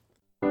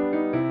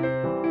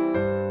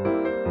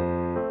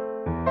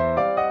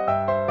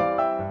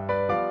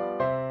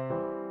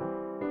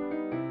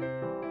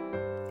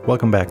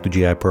Welcome back to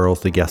GI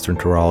Pearls, the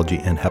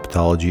gastroenterology and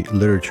hepatology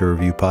literature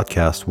review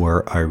podcast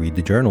where I read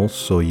the journals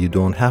so you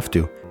don't have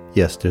to.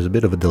 Yes, there's a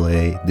bit of a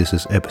delay. This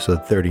is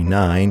episode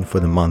 39 for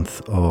the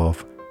month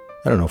of,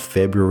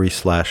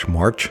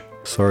 February/March.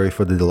 Sorry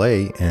for the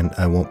delay, and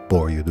I won't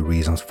bore you the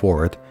reasons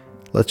for it.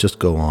 Let's just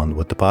go on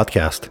with the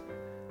podcast.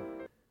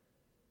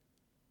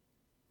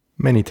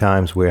 Many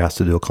times we're asked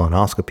to do a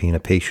colonoscopy in a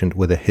patient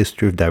with a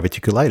history of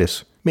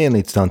diverticulitis.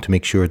 Mainly it's done to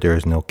make sure there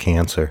is no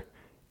cancer.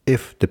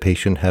 If the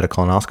patient had a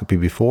colonoscopy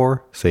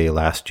before, say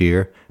last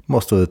year,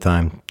 most of the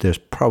time there's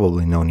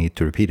probably no need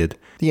to repeat it.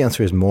 The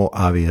answer is more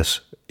obvious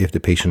if the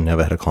patient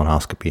never had a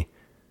colonoscopy.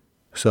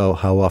 So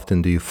how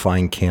often do you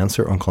find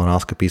cancer on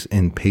colonoscopies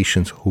in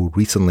patients who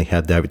recently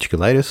had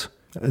diverticulitis?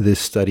 This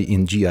study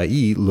in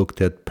GIE looked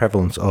at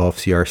prevalence of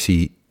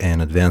CRC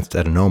and advanced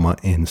adenoma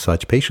in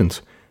such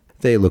patients.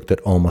 They looked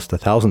at almost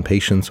 1,000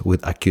 patients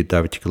with acute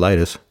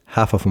diverticulitis.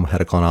 Half of them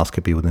had a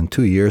colonoscopy within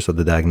 2 years of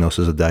the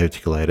diagnosis of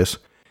diverticulitis.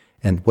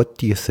 And what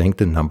do you think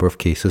the number of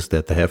cases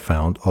that they have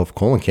found of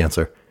colon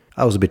cancer?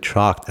 I was a bit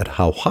shocked at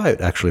how high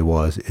it actually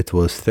was. It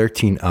was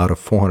 13 out of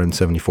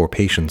 474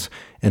 patients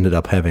ended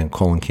up having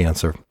colon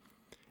cancer.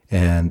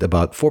 And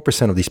about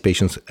 4% of these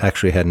patients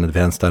actually had an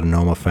advanced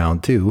adenoma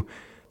found too.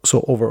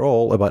 So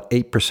overall, about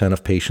 8%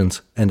 of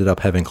patients ended up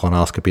having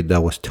colonoscopy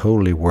that was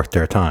totally worth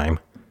their time.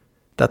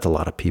 That's a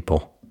lot of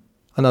people.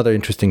 Another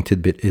interesting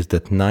tidbit is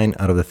that 9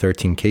 out of the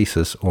 13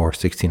 cases, or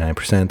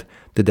 69%,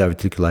 the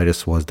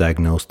diverticulitis was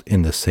diagnosed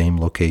in the same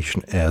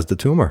location as the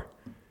tumor.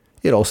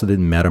 It also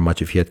didn't matter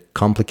much if you had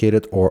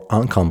complicated or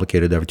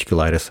uncomplicated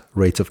diverticulitis,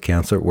 rates of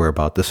cancer were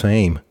about the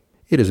same.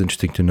 It is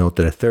interesting to note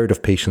that a third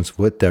of patients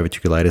with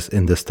diverticulitis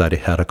in this study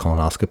had a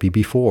colonoscopy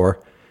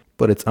before,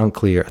 but it's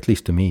unclear, at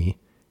least to me,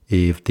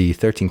 if the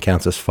 13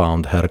 cancers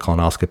found had a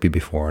colonoscopy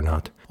before or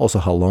not. Also,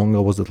 how long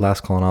ago was the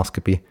last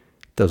colonoscopy?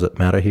 Does it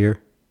matter here?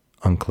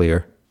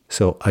 Unclear.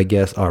 So I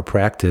guess our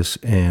practice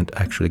and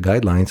actually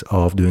guidelines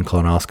of doing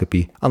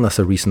colonoscopy, unless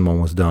a recent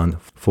one was done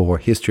for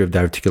history of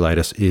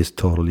diverticulitis, is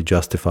totally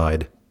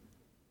justified.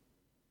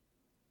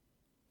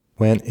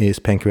 When is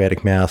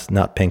pancreatic mass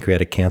not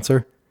pancreatic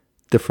cancer?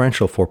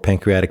 Differential for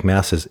pancreatic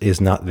masses is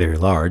not very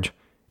large.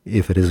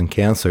 If it isn't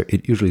cancer,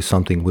 it usually is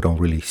something we don't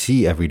really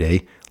see every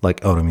day,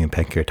 like autoimmune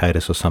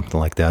pancreatitis or something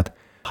like that.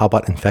 How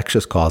about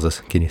infectious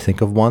causes? Can you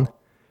think of one?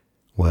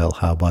 Well,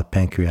 how about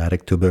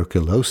pancreatic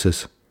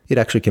tuberculosis? It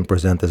actually can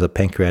present as a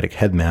pancreatic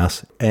head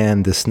mass,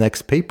 and this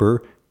next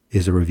paper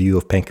is a review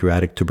of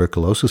pancreatic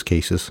tuberculosis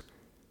cases.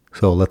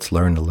 So let's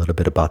learn a little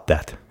bit about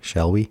that,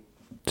 shall we?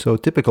 So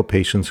typical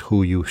patients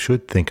who you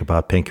should think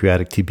about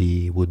pancreatic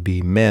TB would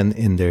be men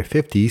in their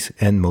 50s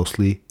and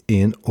mostly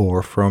in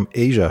or from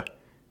Asia,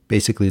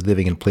 basically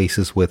living in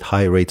places with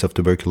high rates of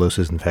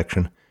tuberculosis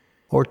infection,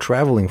 or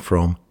traveling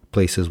from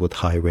places with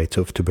high rates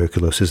of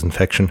tuberculosis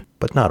infection,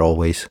 but not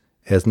always,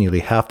 as nearly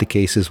half the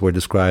cases were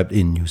described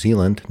in New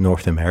Zealand,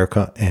 North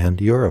America,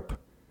 and Europe.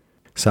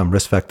 Some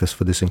risk factors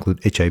for this include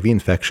HIV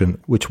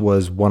infection, which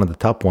was one of the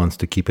top ones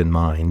to keep in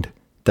mind.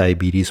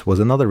 Diabetes was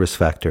another risk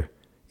factor.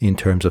 In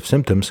terms of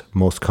symptoms,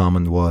 most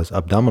common was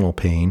abdominal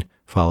pain,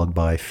 followed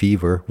by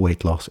fever,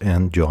 weight loss,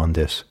 and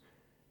jaundice.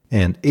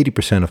 And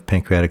 80% of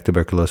pancreatic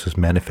tuberculosis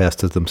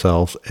manifested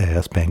themselves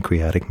as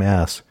pancreatic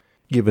mass,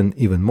 given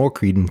even more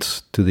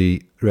credence to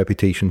the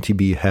reputation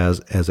TB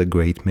has as a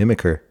great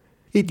mimicker.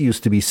 It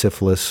used to be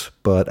syphilis,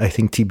 but I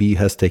think TB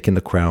has taken the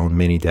crown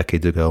many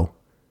decades ago.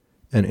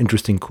 An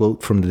interesting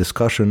quote from the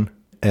discussion,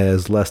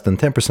 as less than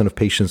 10% of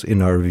patients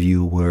in our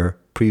review were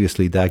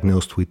previously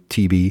diagnosed with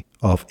TB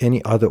of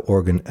any other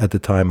organ at the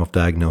time of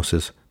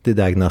diagnosis, the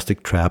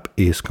diagnostic trap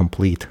is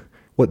complete.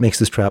 What makes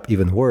this trap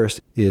even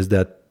worse is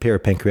that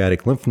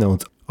parapancreatic lymph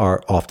nodes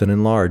are often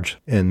enlarged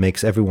and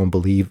makes everyone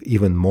believe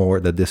even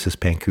more that this is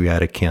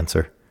pancreatic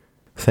cancer.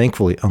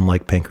 Thankfully,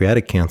 unlike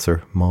pancreatic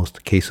cancer,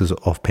 most cases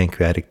of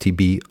pancreatic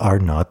TB are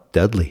not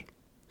deadly.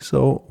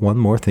 So, one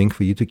more thing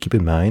for you to keep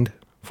in mind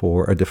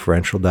for a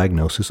differential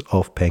diagnosis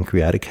of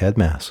pancreatic head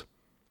mass.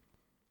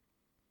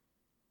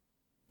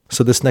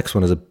 So this next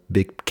one is a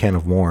big can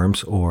of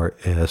worms, or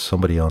as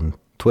somebody on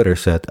Twitter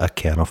said, a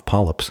can of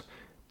polyps.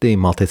 The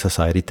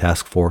Multi-Society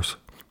Task Force,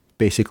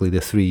 basically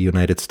the 3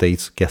 United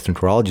States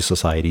gastroenterology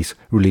societies,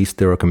 released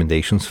their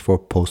recommendations for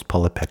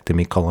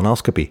post-polypectomy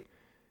colonoscopy.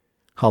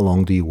 How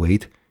long do you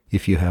wait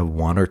if you have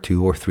 1 or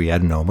 2 or 3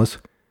 adenomas?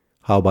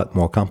 How about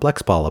more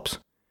complex polyps?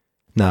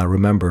 Now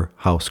remember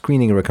how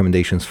screening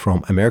recommendations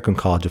from American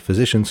College of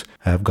Physicians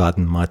have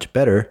gotten much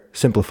better,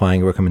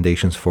 simplifying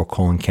recommendations for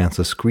colon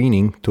cancer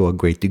screening to a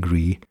great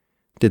degree.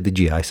 Did the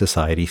GI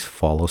societies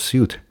follow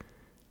suit?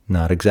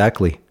 Not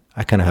exactly.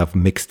 I kind of have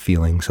mixed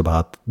feelings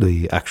about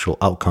the actual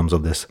outcomes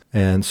of this.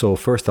 And so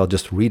first I'll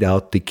just read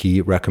out the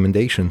key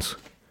recommendations.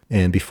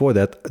 And before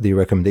that, the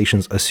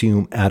recommendations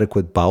assume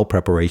adequate bowel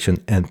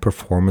preparation and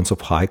performance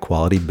of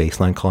high-quality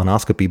baseline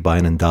colonoscopy by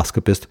an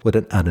endoscopist with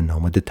an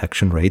adenoma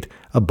detection rate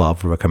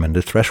above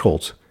recommended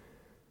thresholds.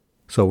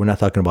 So we're not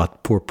talking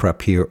about poor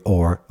prep here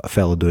or a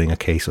fellow doing a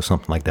case or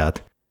something like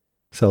that.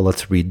 So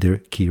let's read the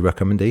key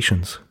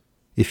recommendations.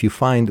 If you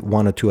find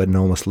 1 or 2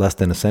 adenomas less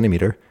than a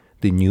centimeter,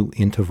 the new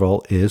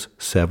interval is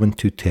 7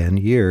 to 10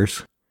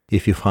 years.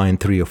 If you find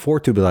 3 or 4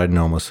 tubular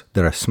adenomas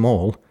that are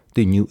small,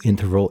 the new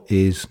interval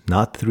is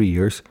not 3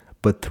 years,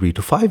 but 3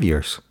 to 5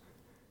 years.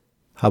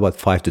 How about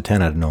 5 to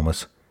 10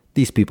 adenomas?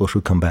 These people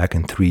should come back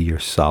in 3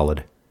 years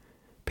solid.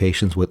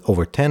 Patients with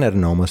over 10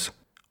 adenomas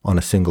on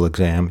a single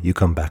exam, you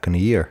come back in a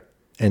year.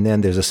 And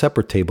then there's a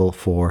separate table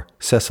for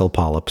sessile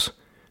polyps.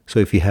 So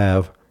if you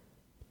have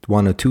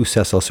 1 or 2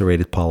 sessile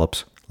serrated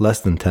polyps less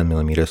than 10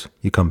 millimeters,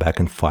 you come back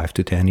in 5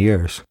 to 10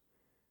 years.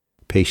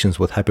 Patients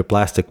with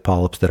hyperplastic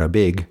polyps that are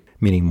big,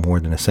 meaning more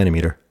than a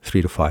centimeter,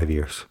 3 to 5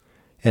 years.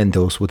 And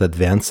those with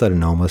advanced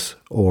adenomas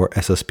or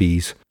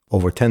SSPs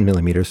over 10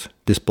 millimeters,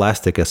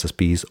 dysplastic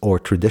SSPs or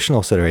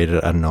traditional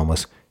serrated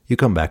adenomas, you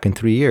come back in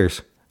 3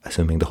 years,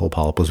 assuming the whole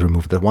polyp was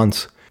removed at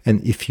once.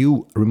 And if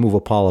you remove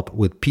a polyp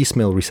with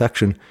piecemeal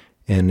resection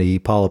and the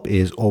polyp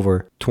is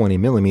over 20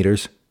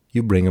 millimeters,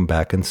 you bring them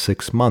back in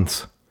 6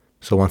 months.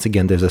 So once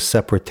again, there's a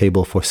separate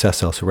table for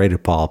sessile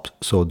serrated polyps,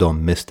 so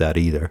don't miss that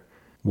either.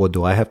 What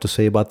do I have to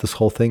say about this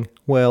whole thing?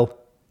 Well,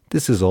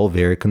 this is all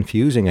very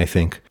confusing, I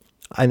think.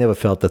 I never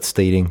felt that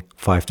stating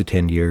 5 to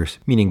 10 years,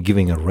 meaning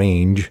giving a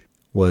range,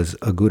 was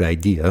a good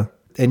idea.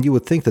 And you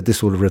would think that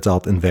this would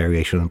result in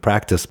variation in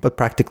practice, but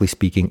practically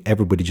speaking,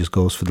 everybody just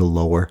goes for the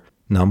lower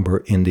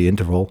number in the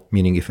interval,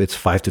 meaning if it's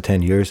 5 to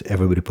 10 years,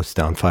 everybody puts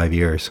down 5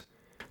 years.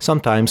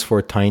 Sometimes for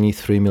a tiny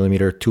 3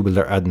 millimeter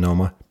tubular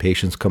adenoma,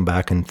 patients come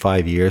back in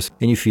 5 years,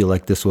 and you feel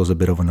like this was a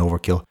bit of an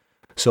overkill.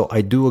 So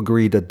I do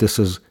agree that this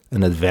is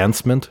an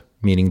advancement,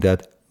 meaning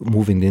that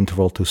moving the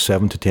interval to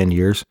 7 to 10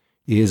 years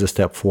is a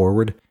step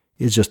forward.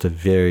 It's just a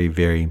very,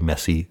 very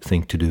messy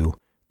thing to do,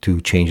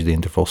 to change the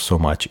interval so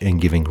much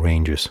and giving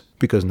ranges.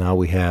 Because now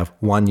we have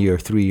 1 year,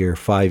 3 year,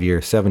 5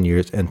 year, 7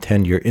 years, and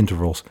 10-year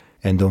intervals.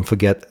 And don't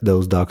forget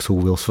those docs who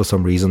will, for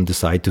some reason,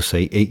 decide to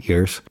say 8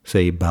 years,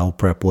 say bowel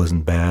prep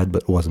wasn't bad,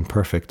 but wasn't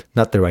perfect.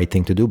 Not the right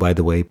thing to do, by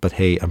the way, but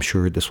hey, I'm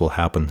sure this will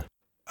happen.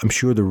 I'm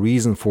sure the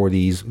reason for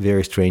these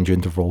very strange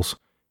intervals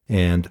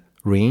and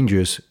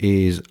ranges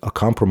is a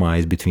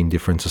compromise between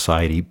different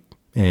society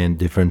and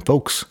different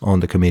folks on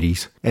the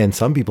committees. And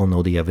some people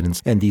know the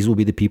evidence, and these will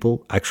be the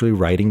people actually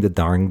writing the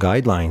darn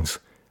guidelines.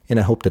 And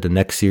I hope that the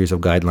next series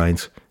of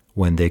guidelines,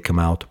 when they come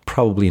out,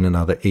 probably in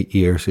another 8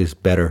 years, is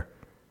better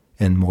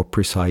and more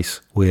precise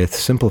with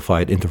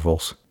simplified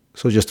intervals.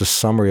 So just a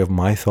summary of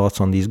my thoughts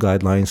on these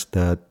guidelines,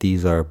 that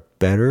these are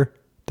better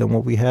than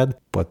what we had,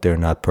 but they're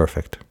not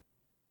perfect.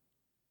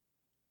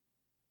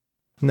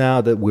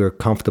 Now that we're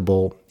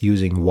comfortable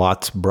using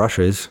Watt's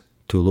brushes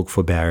to look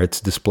for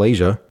Barrett's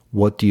dysplasia,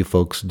 what do you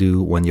folks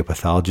do when your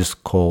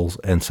pathologist calls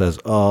and says,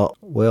 oh,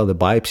 well, the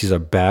biopsies are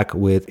back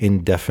with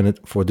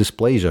indefinite for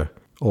dysplasia,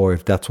 or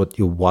if that's what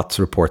your Watt's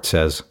report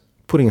says?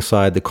 Putting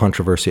aside the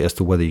controversy as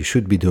to whether you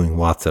should be doing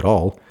Watt's at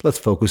all, let's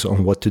focus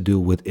on what to do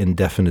with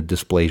indefinite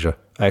dysplasia.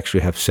 I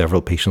actually have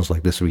several patients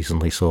like this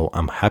recently, so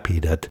I'm happy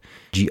that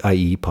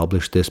GIE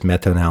published this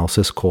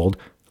meta-analysis called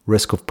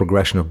Risk of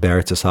Progression of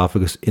Barrett's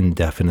Esophagus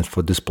Indefinite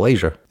for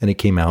Dysplasia, and it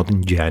came out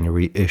in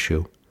January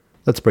issue.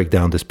 Let's break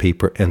down this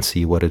paper and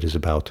see what it is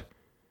about.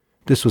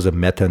 This was a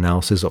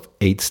meta-analysis of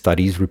 8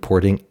 studies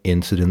reporting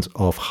incidence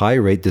of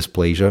high-rate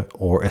dysplasia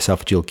or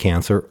esophageal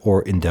cancer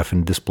or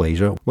indefinite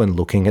dysplasia when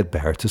looking at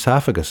Barrett's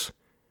esophagus.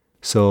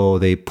 So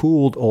they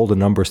pooled all the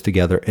numbers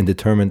together and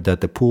determined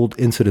that the pooled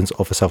incidence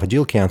of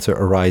esophageal cancer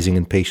arising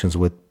in patients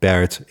with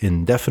Barrett's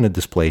indefinite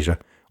dysplasia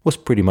was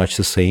pretty much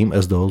the same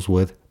as those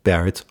with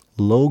Barrett's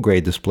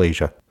low-grade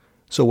dysplasia.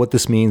 So what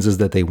this means is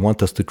that they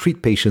want us to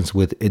treat patients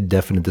with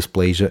indefinite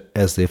dysplasia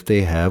as if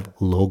they have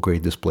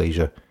low-grade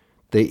dysplasia.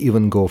 They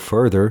even go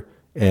further,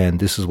 and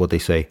this is what they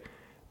say.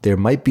 There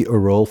might be a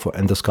role for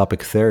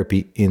endoscopic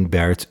therapy in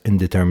Barrett's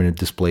indeterminate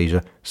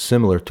dysplasia,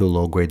 similar to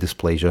low-grade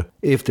dysplasia,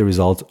 if the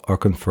results are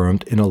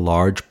confirmed in a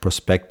large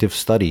prospective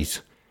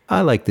studies.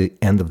 I like the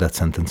end of that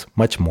sentence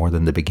much more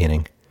than the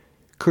beginning.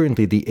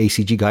 Currently, the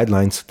ACG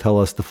guidelines tell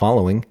us the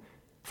following.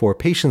 For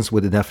patients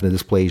with indefinite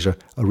dysplasia,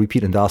 a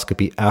repeat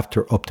endoscopy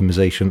after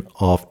optimization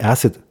of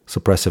acid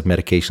suppressive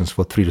medications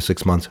for 3 to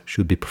 6 months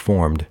should be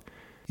performed.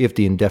 If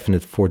the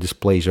indefinite for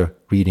dysplasia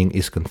reading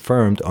is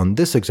confirmed on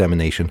this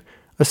examination,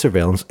 a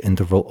surveillance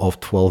interval of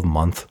 12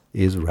 months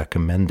is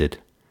recommended.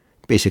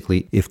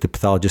 Basically, if the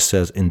pathologist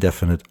says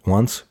indefinite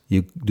once,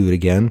 you do it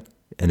again,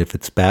 and if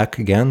it's back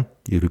again,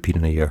 you repeat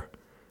in a year.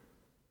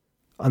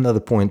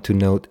 Another point to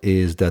note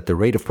is that the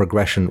rate of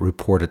progression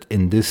reported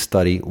in this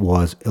study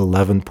was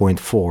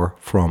 11.4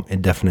 from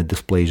indefinite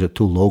dysplasia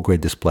to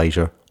low-grade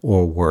dysplasia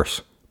or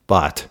worse.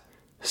 But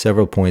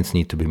several points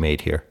need to be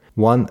made here.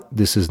 One,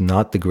 this is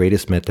not the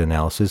greatest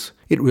meta-analysis.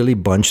 It really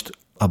bunched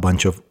a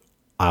bunch of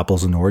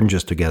apples and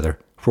oranges together.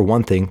 For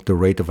one thing, the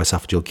rate of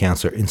esophageal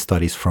cancer in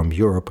studies from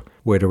Europe,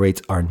 where the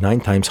rates are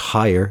 9 times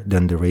higher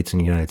than the rates in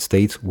the United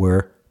States,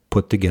 were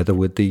put together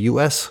with the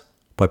US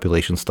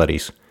population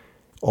studies.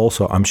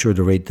 Also, I'm sure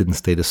the rate didn't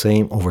stay the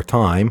same over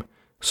time,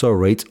 so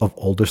rates of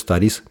older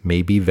studies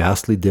may be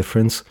vastly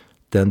different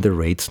than the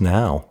rates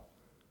now.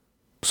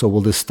 So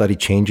will this study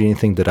change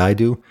anything that I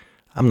do?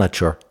 I'm not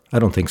sure. I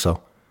don't think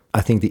so.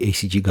 I think the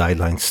ACG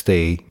guidelines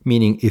stay,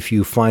 meaning if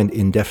you find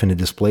indefinite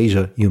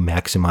dysplasia, you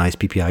maximize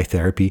PPI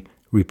therapy,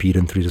 repeat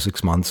in 3 to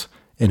 6 months,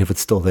 and if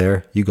it's still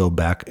there, you go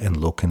back and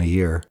look in a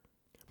year.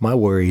 My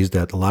worry is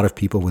that a lot of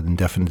people with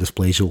indefinite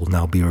dysplasia will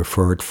now be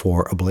referred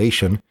for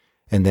ablation,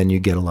 and then you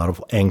get a lot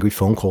of angry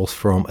phone calls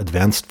from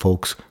advanced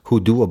folks who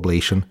do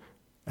ablation,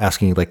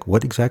 asking like,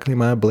 what exactly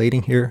am I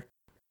ablating here?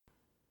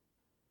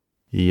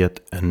 Yet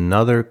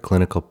another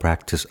clinical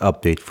practice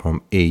update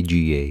from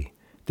AGA,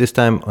 this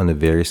time on a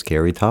very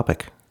scary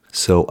topic.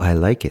 So I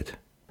like it.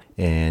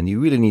 And you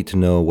really need to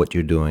know what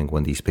you're doing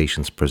when these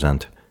patients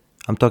present.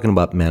 I'm talking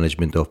about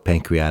management of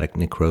pancreatic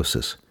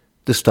necrosis.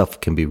 This stuff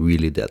can be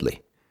really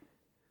deadly.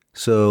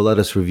 So let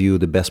us review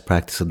the best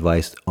practice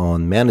advice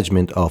on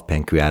management of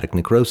pancreatic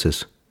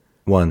necrosis.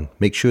 1.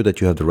 Make sure that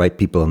you have the right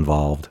people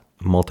involved.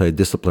 A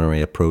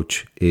multidisciplinary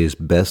approach is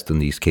best in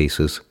these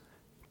cases.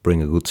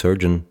 Bring a good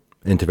surgeon,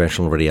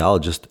 interventional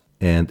radiologist,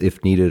 and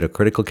if needed, a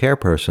critical care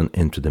person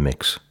into the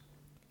mix.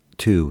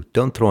 2.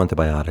 Don't throw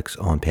antibiotics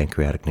on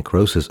pancreatic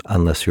necrosis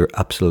unless you're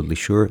absolutely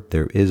sure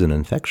there is an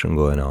infection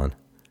going on.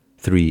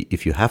 3.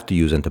 If you have to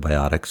use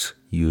antibiotics,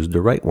 use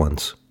the right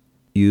ones.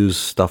 Use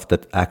stuff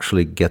that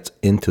actually gets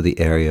into the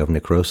area of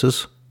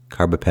necrosis,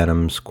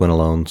 carbapenems,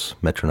 quinolones,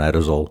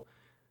 metronidazole.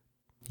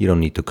 You don't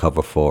need to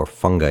cover for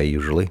fungi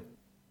usually.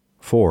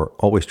 4.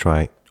 Always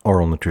try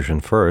oral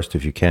nutrition first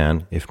if you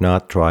can. If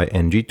not, try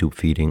NG tube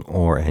feeding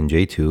or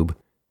NJ tube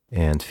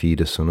and feed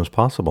as soon as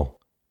possible.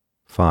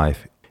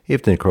 5.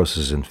 If the necrosis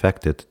is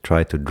infected,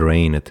 try to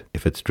drain it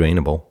if it's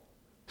drainable.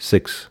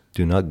 6.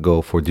 Do not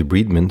go for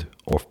debridement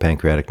of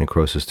pancreatic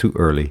necrosis too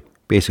early,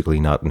 basically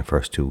not in the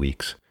first 2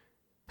 weeks.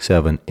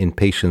 7. In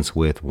patients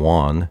with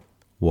WON,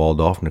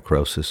 walled-off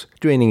necrosis,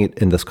 draining it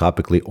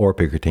endoscopically or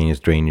percutaneous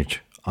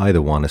drainage,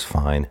 either one is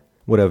fine.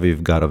 Whatever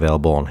you've got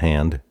available on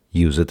hand,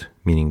 use it,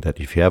 meaning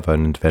that if you have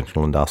an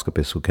interventional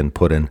endoscopist who can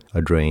put in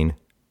a drain,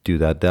 do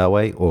that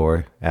way,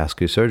 or ask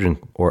your surgeon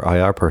or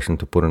IR person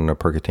to put in a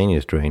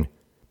percutaneous drain.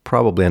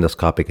 Probably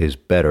endoscopic is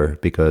better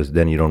because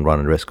then you don't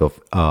run the risk of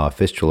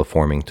fistula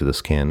forming to the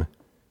skin.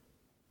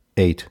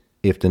 8.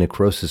 If the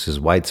necrosis is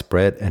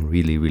widespread and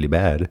really, really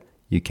bad,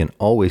 you can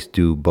always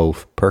do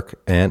both perc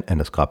and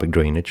endoscopic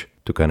drainage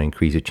to kind of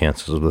increase your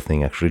chances of the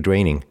thing actually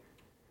draining.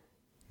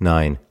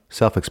 9.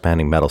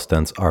 Self-expanding metal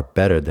stents are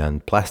better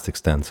than plastic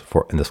stents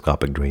for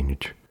endoscopic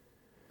drainage.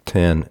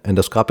 10.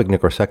 Endoscopic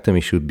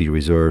necrosectomy should be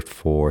reserved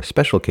for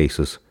special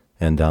cases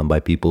and done by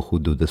people who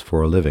do this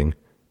for a living.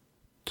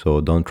 So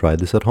don't try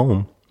this at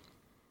home.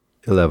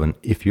 11.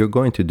 If you're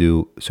going to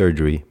do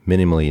surgery,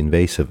 minimally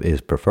invasive is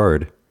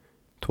preferred.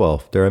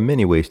 12. There are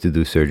many ways to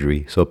do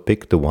surgery, so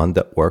pick the one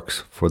that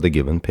works for the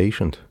given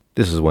patient.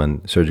 This is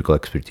when surgical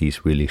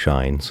expertise really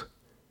shines.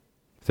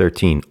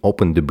 13.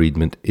 Open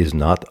debridement is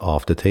not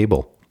off the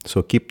table,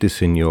 so keep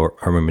this in your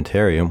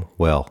armamentarium.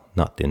 Well,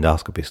 not the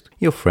endoscopist.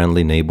 Your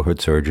friendly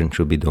neighborhood surgeon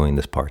should be doing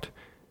this part.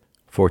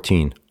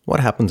 14. What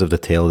happens if the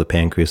tail of the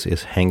pancreas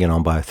is hanging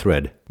on by a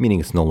thread, meaning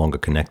it's no longer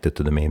connected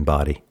to the main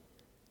body?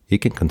 You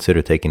can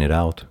consider taking it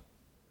out.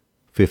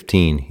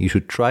 15. You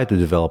should try to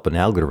develop an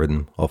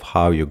algorithm of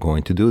how you're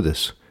going to do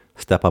this.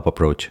 Step-up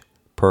approach,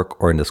 perc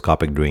or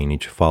endoscopic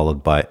drainage,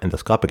 followed by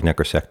endoscopic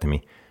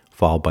necrosectomy,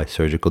 followed by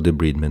surgical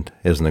debridement,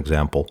 as an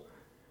example.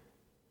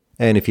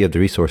 And if you have the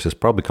resources,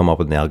 probably come up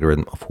with an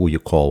algorithm of who you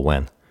call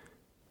when.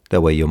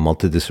 That way your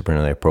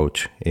multidisciplinary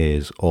approach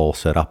is all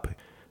set up.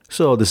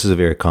 So this is a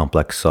very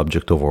complex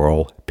subject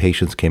overall.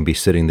 Patients can be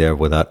sitting there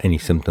without any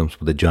symptoms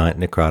with a giant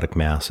necrotic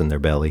mass in their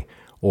belly,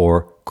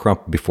 or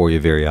crump before your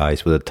very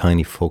eyes with a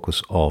tiny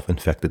focus of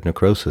infected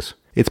necrosis.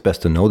 It's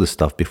best to know this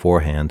stuff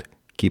beforehand,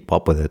 keep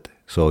up with it,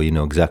 so you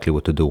know exactly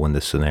what to do when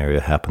this scenario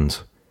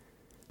happens.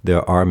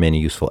 There are many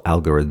useful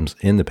algorithms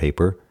in the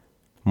paper.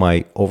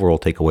 My overall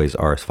takeaways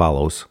are as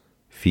follows.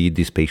 Feed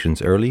these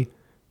patients early,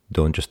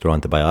 don't just throw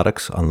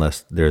antibiotics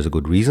unless there's a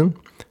good reason,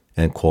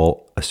 and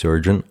call a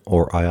surgeon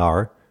or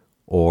IR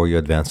or your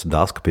advanced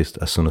endoscopist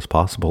as soon as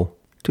possible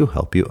to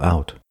help you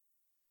out.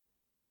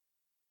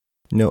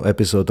 No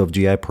episode of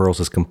GI Pearls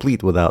is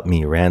complete without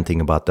me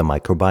ranting about the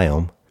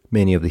microbiome.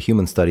 Many of the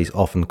human studies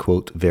often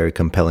quote very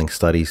compelling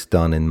studies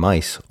done in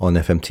mice on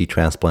FMT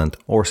transplant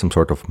or some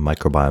sort of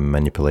microbiome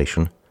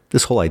manipulation.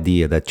 This whole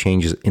idea that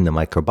changes in the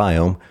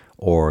microbiome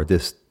or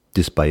this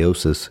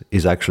dysbiosis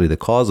is actually the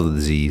cause of the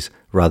disease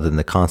rather than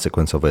the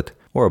consequence of it,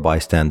 or a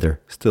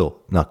bystander,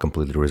 still not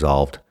completely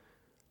resolved.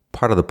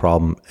 Part of the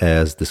problem,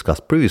 as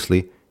discussed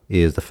previously,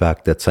 is the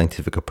fact that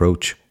scientific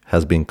approach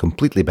has been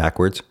completely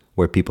backwards,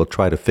 where people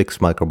try to fix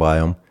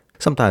microbiome,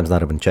 sometimes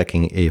not even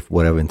checking if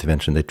whatever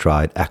intervention they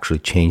tried actually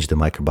changed the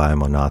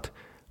microbiome or not,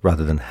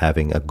 rather than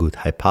having a good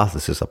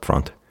hypothesis up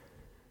front.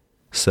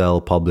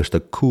 Cell published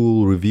a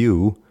cool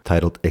review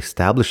titled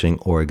Establishing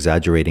or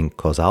Exaggerating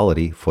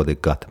Causality for the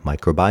Gut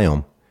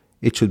Microbiome.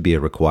 It should be a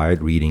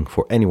required reading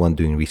for anyone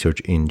doing research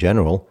in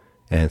general,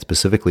 and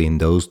specifically in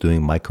those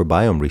doing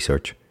microbiome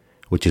research,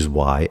 which is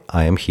why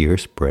I am here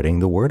spreading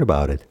the word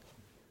about it.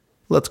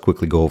 Let's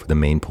quickly go over the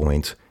main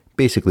points.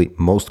 Basically,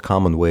 most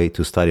common way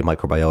to study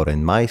microbiota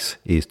in mice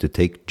is to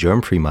take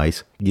germ-free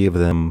mice, give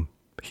them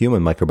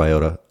human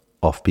microbiota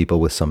of people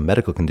with some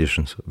medical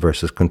conditions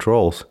versus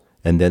controls,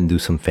 and then do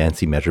some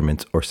fancy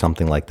measurements or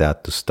something like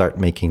that to start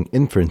making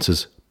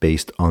inferences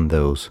based on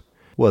those.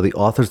 Well, the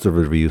authors of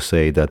the review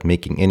say that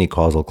making any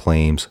causal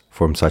claims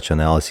from such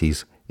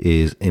analyses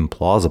is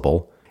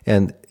implausible,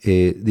 and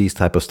these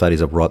type of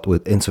studies are wrought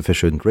with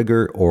insufficient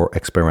rigor or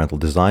experimental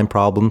design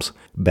problems,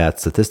 bad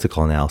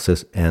statistical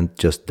analysis, and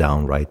just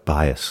downright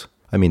bias.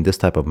 I mean, this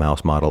type of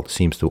mouse model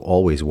seems to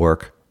always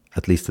work.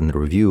 At least in the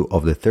review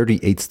of the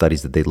 38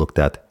 studies that they looked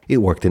at, it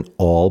worked in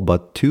all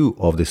but 2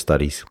 of the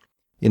studies.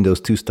 In those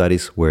 2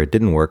 studies where it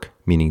didn't work,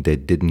 meaning they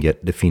didn't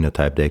get the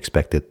phenotype they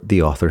expected,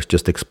 the authors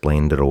just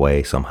explained it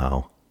away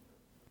somehow.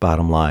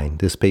 Bottom line,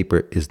 this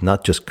paper is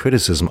not just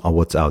criticism of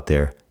what's out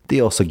there. They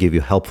also give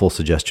you helpful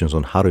suggestions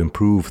on how to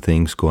improve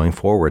things going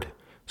forward.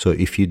 So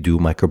if you do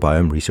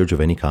microbiome research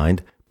of any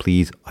kind,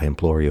 please, I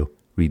implore you,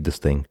 read this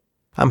thing.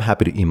 I'm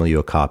happy to email you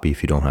a copy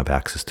if you don't have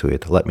access to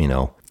it. Let me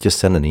know. Just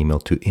send an email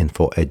to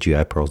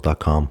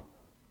info@gipearls.com.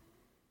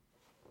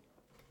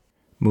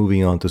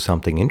 Moving on to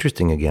something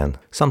interesting again.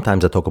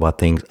 Sometimes I talk about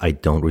things I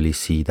don't really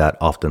see that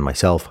often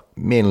myself,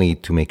 mainly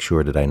to make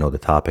sure that I know the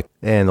topic,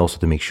 and also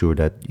to make sure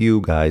that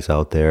you guys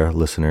out there,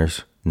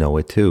 listeners, know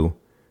it too.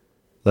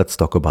 Let's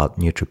talk about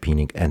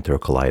neutropenic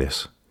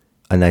enterocolitis.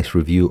 A nice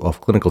review of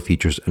clinical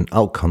features and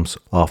outcomes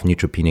of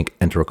neutropenic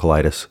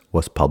enterocolitis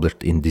was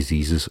published in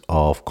Diseases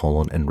of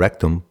Colon and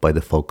Rectum by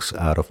the folks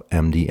out of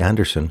MD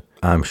Anderson.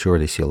 I'm sure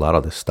they see a lot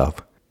of this stuff.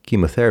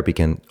 Chemotherapy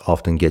can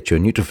often get your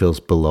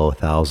neutrophils below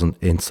 1,000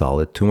 in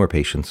solid tumor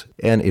patients,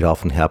 and it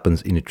often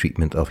happens in the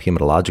treatment of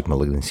hematologic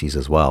malignancies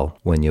as well,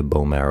 when your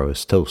bone marrow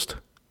is toast.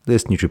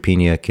 This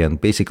neutropenia can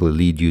basically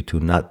lead you to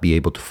not be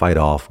able to fight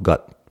off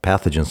gut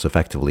pathogens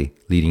effectively,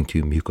 leading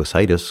to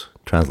mucositis,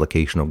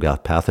 translocation of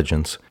gut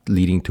pathogens,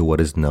 leading to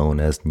what is known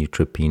as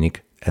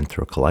neutropenic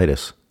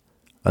enterocolitis.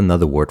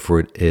 Another word for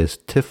it is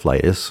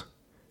typhlitis.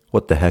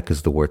 What the heck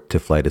is the word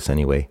typhlitis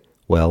anyway?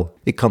 Well,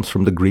 it comes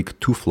from the Greek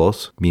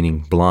typhlos,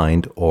 meaning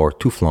blind, or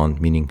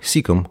typhlon, meaning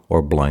cecum,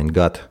 or blind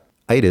gut.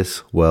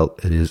 Itis, well,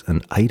 it is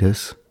an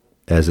itis,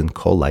 as in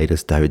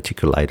colitis,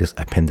 diverticulitis,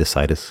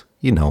 appendicitis,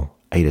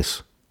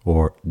 itis,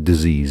 or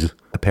disease.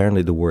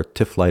 Apparently the word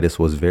typhlitis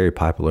was very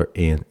popular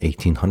in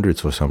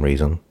 1800s for some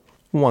reason.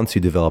 Once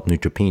you develop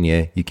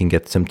neutropenia, you can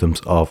get symptoms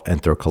of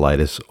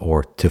enterocolitis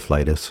or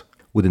typhlitis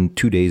within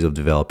 2 days of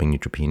developing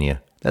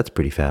neutropenia. That's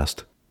pretty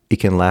fast. It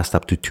can last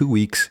up to 2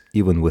 weeks,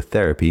 even with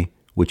therapy,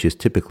 which is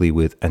typically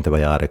with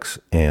antibiotics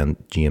and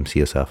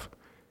GM-CSF.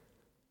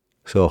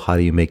 So how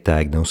do you make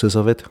diagnosis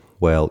of it?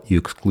 Well, you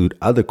exclude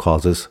other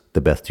causes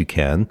the best you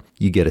can.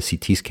 You get a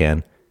CT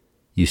scan.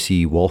 You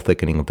see wall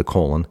thickening of the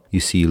colon. You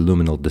see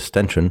luminal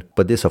distension.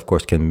 But this, of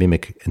course, can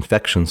mimic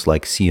infections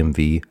like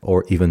CMV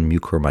or even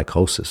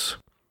mucormycosis.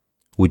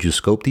 Would you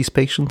scope these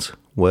patients?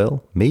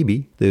 Well,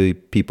 maybe. The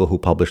people who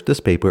published this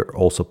paper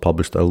also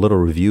published a little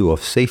review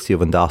of safety of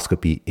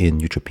endoscopy in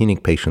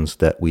neutropenic patients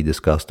that we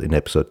discussed in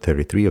episode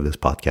 33 of this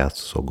podcast,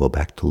 so go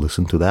back to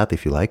listen to that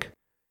if you like.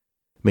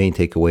 Main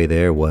takeaway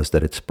there was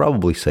that it's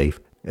probably safe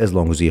as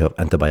long as you have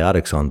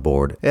antibiotics on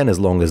board and as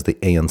long as the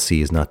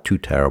ANC is not too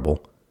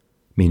terrible,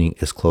 meaning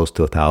as close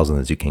to 1,000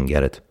 as you can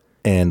get it.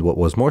 And what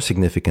was more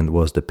significant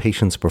was the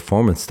patient's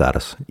performance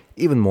status,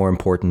 even more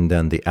important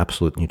than the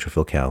absolute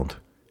neutrophil count.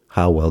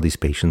 How well these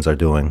patients are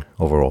doing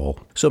overall.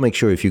 So make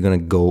sure if you're going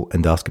to go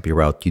endoscopy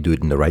route, you do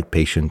it in the right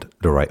patient,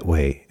 the right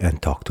way, and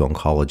talk to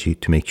oncology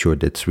to make sure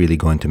that it's really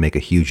going to make a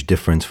huge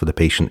difference for the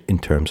patient in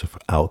terms of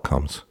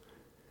outcomes.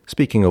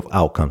 Speaking of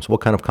outcomes,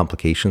 what kind of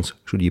complications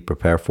should you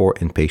prepare for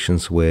in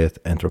patients with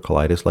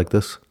enterocolitis like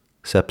this?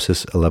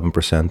 Sepsis,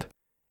 11%,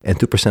 and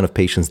 2% of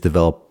patients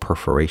develop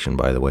perforation,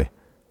 by the way.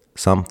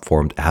 Some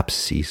formed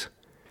abscesses.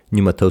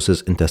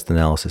 Pneumatosis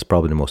intestinalis is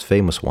probably the most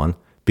famous one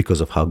because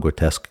of how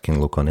grotesque it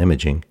can look on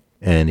imaging.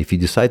 And if you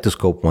decide to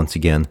scope once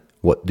again,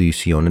 what do you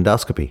see on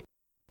endoscopy?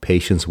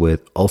 Patients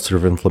with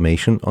ulcerative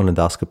inflammation on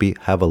endoscopy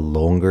have a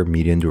longer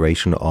median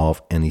duration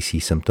of NEC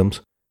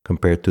symptoms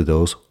compared to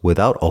those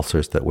without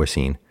ulcers that were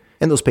seen.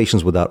 And those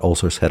patients without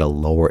ulcers had a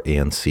lower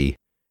ANC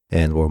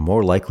and were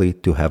more likely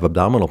to have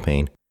abdominal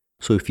pain.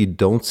 So if you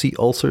don't see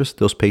ulcers,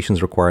 those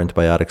patients require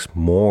antibiotics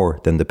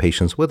more than the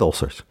patients with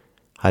ulcers.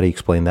 How do you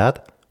explain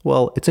that?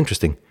 Well, it's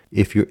interesting.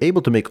 If you're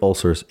able to make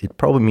ulcers, it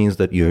probably means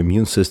that your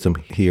immune system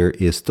here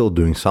is still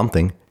doing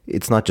something.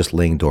 It's not just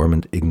laying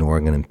dormant,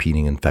 ignoring an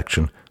impeding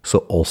infection.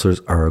 So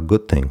ulcers are a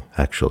good thing,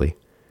 actually.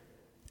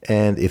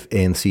 And if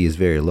ANC is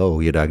very low,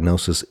 your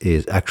diagnosis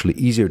is actually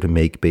easier to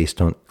make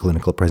based on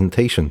clinical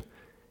presentation.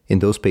 In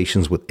those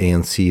patients with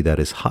ANC that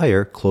is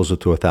higher, closer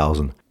to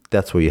 1,000,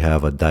 that's where you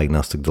have a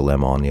diagnostic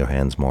dilemma on your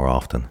hands more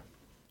often.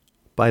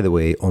 By the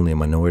way, only a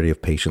minority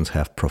of patients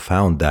have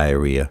profound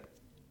diarrhea.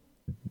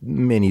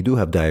 Many do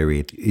have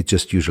diarrhea, it's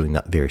just usually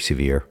not very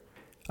severe.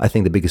 I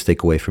think the biggest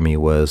takeaway for me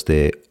was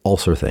the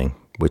ulcer thing,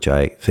 which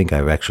I think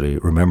I actually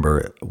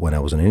remember when I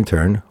was an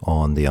intern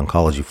on the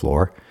oncology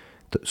floor.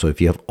 So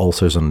if you have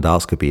ulcers on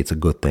endoscopy, it's a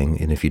good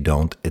thing, and if you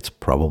don't, it's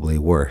probably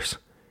worse.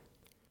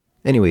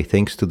 Anyway,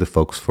 thanks to the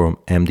folks from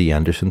MD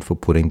Anderson for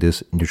putting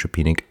this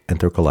neutropenic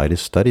enterocolitis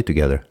study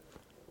together.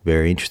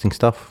 Very interesting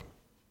stuff.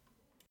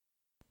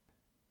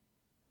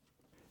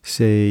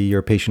 Say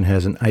your patient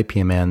has an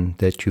IPMN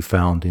that you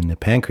found in the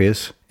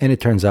pancreas, and it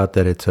turns out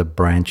that it's a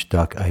branch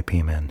duct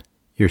IPMN.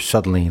 You're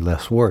suddenly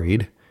less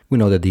worried. We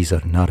know that these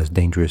are not as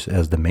dangerous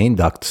as the main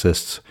duct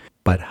cysts,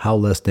 but how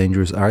less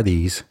dangerous are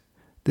these?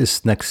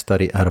 This next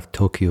study out of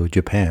Tokyo,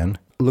 Japan,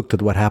 looked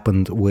at what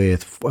happened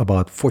with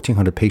about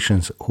 1,400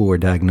 patients who were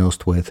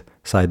diagnosed with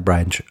side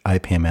branch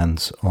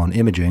IPMNs on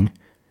imaging.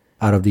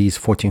 Out of these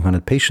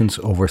 1,400 patients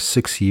over a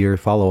 6-year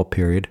follow-up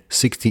period,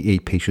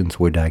 68 patients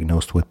were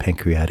diagnosed with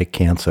pancreatic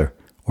cancer,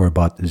 or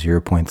about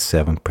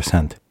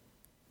 0.7%.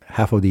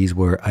 Half of these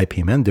were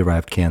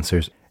IPMN-derived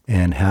cancers,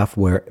 and half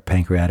were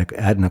pancreatic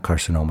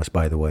adenocarcinomas,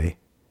 by the way.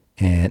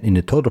 And in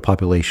the total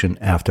population,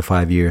 after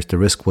 5 years, the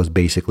risk was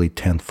basically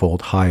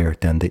tenfold higher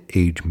than the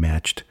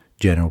age-matched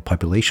general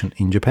population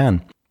in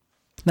Japan.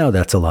 Now,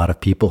 that's a lot of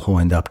people who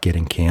end up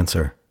getting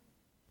cancer.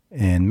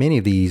 And many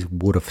of these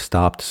would have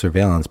stopped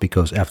surveillance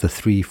because after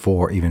 3,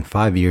 4, even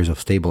 5 years of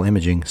stable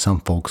imaging, some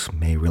folks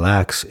may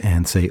relax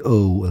and say,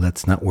 oh,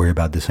 let's not worry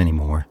about this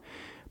anymore.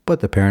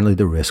 But apparently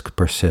the risk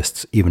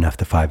persists even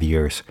after 5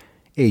 years.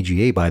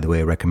 AGA, by the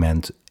way,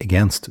 recommends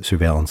against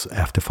surveillance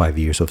after 5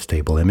 years of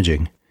stable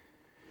imaging.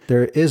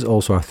 There is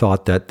also a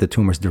thought that the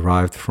tumors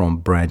derived from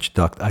branch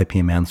duct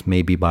IPMNs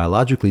may be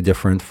biologically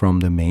different from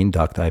the main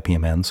duct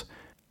IPMNs.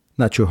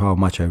 Not sure how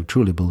much I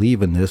truly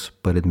believe in this,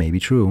 but it may be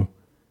true.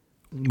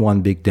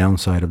 One big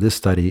downside of this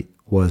study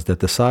was that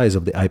the size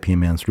of the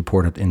IPMNs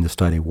reported in the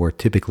study were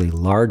typically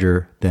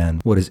larger than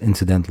what is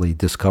incidentally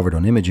discovered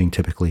on imaging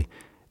typically,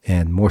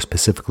 and more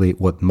specifically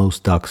what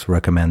most docs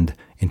recommend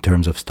in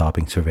terms of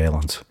stopping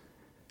surveillance.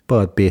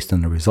 But based on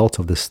the results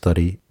of this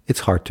study,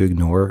 it's hard to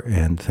ignore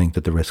and think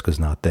that the risk is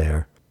not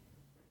there.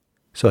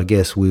 So I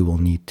guess we will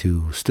need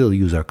to still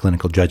use our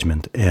clinical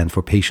judgment, and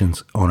for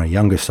patients on a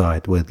younger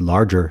side with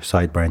larger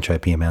side branch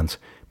IPMNs,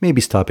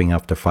 maybe stopping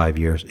after 5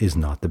 years is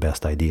not the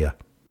best idea.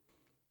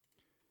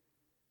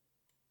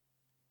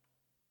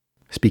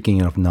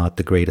 Speaking of not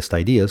the greatest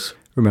ideas,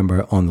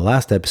 remember on the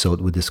last episode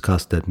we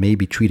discussed that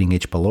maybe treating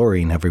H.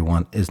 pylori in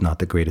everyone is not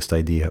the greatest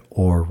idea,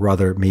 or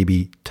rather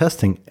maybe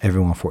testing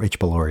everyone for H.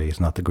 pylori is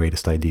not the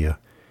greatest idea.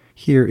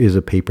 Here is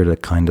a paper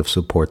that kind of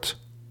supports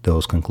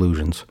those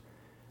conclusions.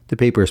 The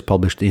paper is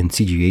published in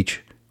CGH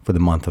for the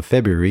month of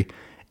February,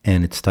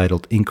 and it's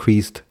titled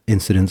Increased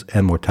Incidence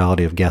and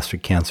Mortality of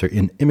Gastric Cancer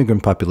in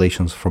Immigrant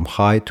Populations from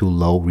High to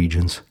Low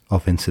Regions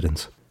of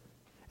Incidence.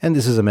 And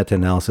this is a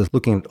meta-analysis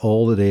looking at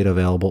all the data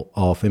available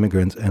of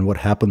immigrants and what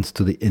happens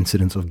to the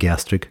incidence of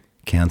gastric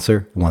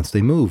cancer once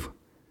they move.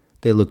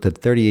 They looked at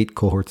 38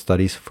 cohort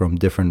studies from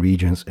different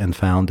regions and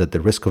found that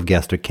the risk of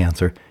gastric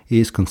cancer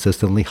is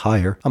consistently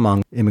higher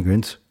among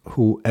immigrants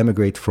who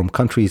emigrate from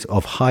countries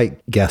of high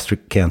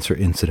gastric cancer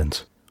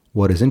incidence.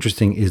 What is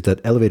interesting is that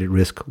elevated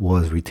risk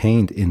was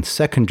retained in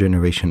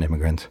second-generation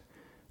immigrants,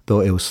 though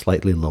it was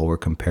slightly lower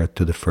compared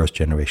to the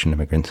first-generation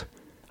immigrants.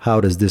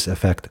 How does this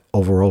affect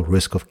overall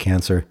risk of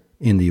cancer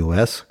in the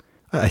US?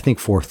 I think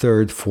for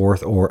third,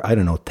 fourth, or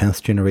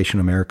 10th generation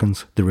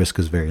Americans, the risk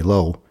is very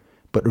low.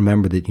 But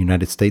remember that the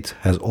United States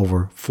has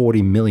over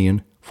 40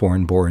 million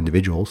foreign-born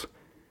individuals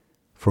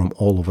from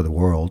all over the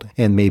world,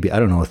 and maybe,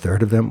 a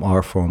third of them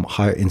are from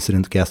higher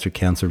incidence gastric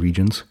cancer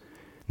regions.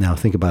 Now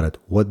think about it.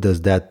 What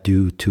does that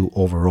do to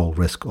overall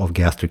risk of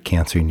gastric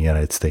cancer in the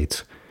United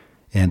States?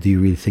 And do you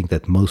really think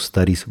that most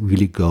studies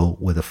really go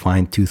with a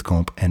fine-tooth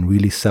comb and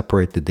really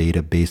separate the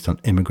data based on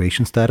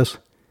immigration status?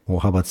 Or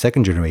how about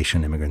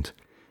second-generation immigrants?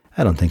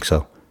 I don't think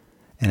so.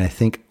 And I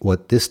think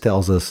what this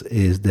tells us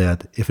is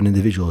that if an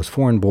individual is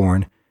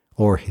foreign-born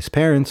or his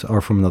parents are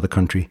from another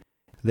country,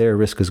 their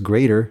risk is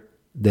greater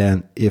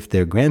than if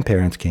their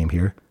grandparents came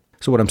here.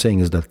 So what I'm saying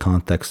is that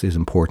context is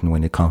important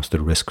when it comes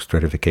to risk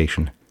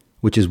stratification,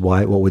 which is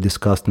why what we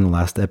discussed in the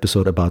last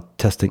episode about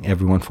testing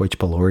everyone for H.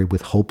 pylori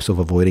with hopes of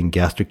avoiding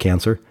gastric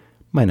cancer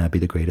might not be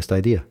the greatest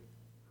idea.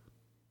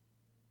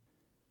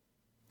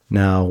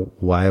 Now,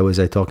 why was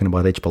I talking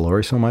about H.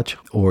 pylori so much,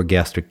 or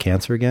gastric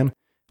cancer again?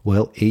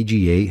 Well,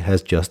 AGA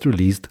has just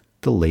released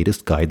the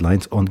latest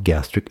guidelines on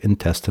gastric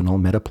intestinal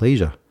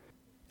metaplasia.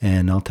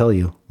 And I'll tell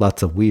you,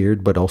 lots of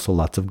weird, but also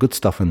lots of good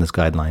stuff in this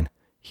guideline.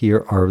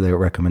 Here are their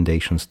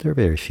recommendations. There are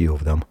very few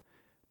of them.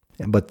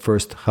 But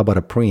first, how about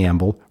a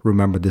preamble?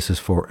 Remember, this is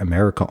for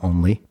America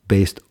only,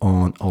 based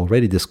on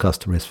already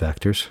discussed risk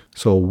factors.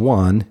 So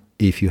 1,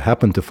 if you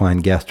happen to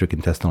find gastric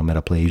intestinal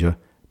metaplasia,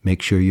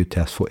 make sure you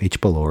test for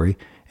H. pylori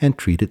and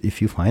treat it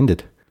if you find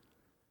it.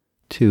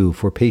 2,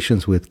 for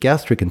patients with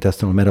gastric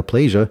intestinal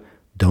metaplasia,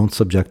 don't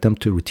subject them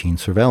to routine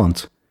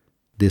surveillance.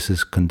 This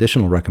is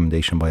conditional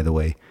recommendation, by the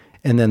way.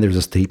 And then there's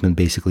a statement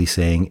basically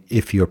saying,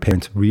 if your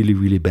parents really,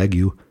 really beg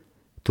you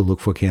to look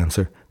for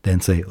cancer,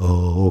 then say,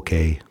 oh,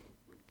 okay,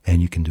 and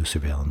you can do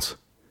surveillance.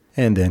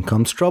 And then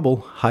comes trouble.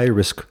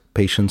 High-risk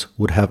patients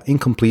would have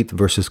incomplete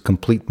versus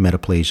complete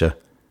metaplasia.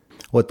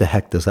 What the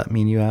heck does that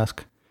mean, you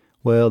ask?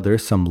 Well,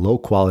 there's some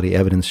low-quality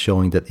evidence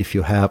showing that if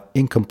you have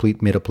incomplete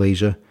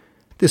metaplasia,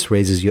 this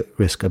raises your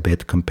risk a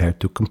bit compared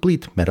to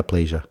complete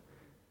metaplasia.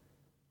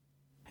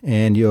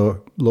 And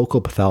your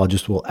local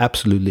pathologist will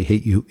absolutely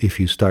hate you if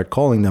you start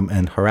calling them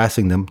and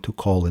harassing them to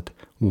call it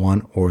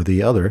one or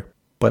the other.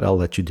 But I'll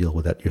let you deal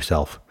with that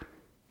yourself.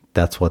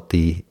 That's what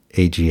the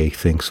AGA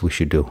thinks we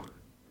should do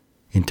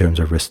in terms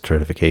of risk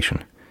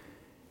stratification.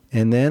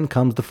 And then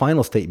comes the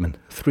final statement.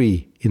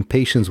 3. In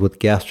patients with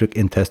gastric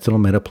intestinal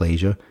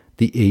metaplasia,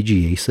 the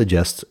AGA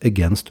suggests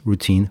against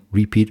routine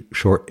repeat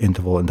short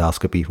interval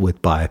endoscopy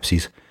with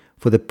biopsies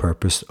for the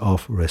purpose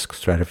of risk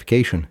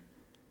stratification.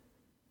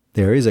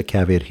 There is a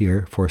caveat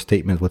here for a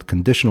statement with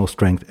conditional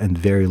strength and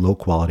very low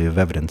quality of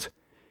evidence.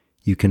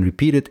 You can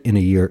repeat it in a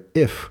year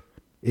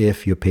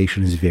if your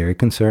patient is very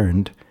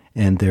concerned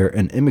and they're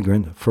an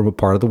immigrant from a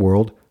part of the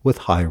world with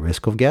high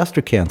risk of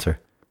gastric cancer,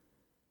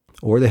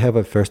 or they have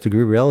a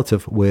first-degree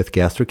relative with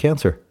gastric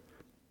cancer.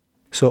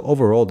 So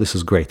overall, this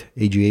is great.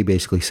 AGA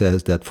basically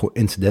says that for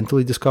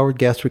incidentally discovered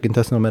gastric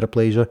intestinal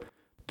metaplasia,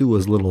 do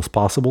as little as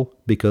possible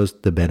because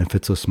the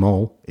benefits are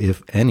small,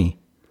 if any.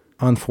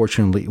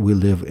 Unfortunately, we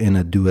live in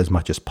a do as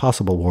much as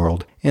possible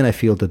world, and I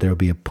feel that there will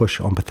be a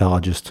push on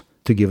pathologists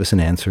to give us an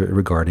answer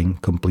regarding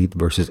complete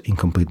versus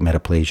incomplete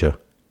metaplasia.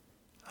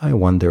 I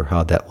wonder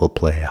how that will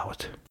play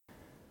out.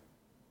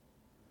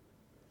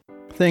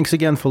 Thanks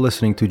again for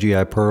listening to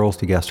GI Pearls,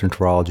 the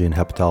Gastroenterology and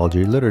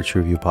Hepatology Literature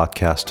Review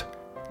podcast.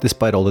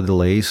 Despite all the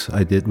delays,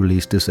 I did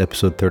release this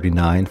episode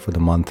 39 for the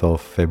month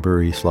of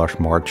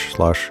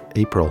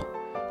February/March/April.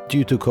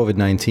 Due to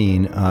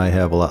COVID-19, I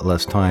have a lot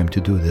less time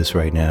to do this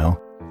right now.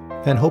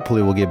 And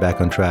hopefully we'll get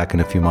back on track in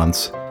a few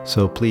months.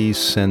 So please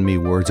send me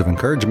words of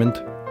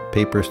encouragement,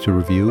 papers to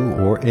review,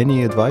 or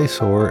any advice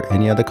or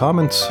any other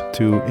comments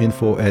to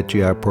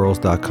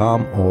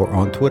info@gipearls.com or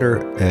on Twitter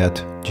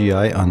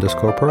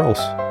 @GI_pearls.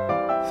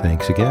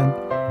 Thanks again.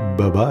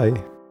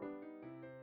 Bye-bye.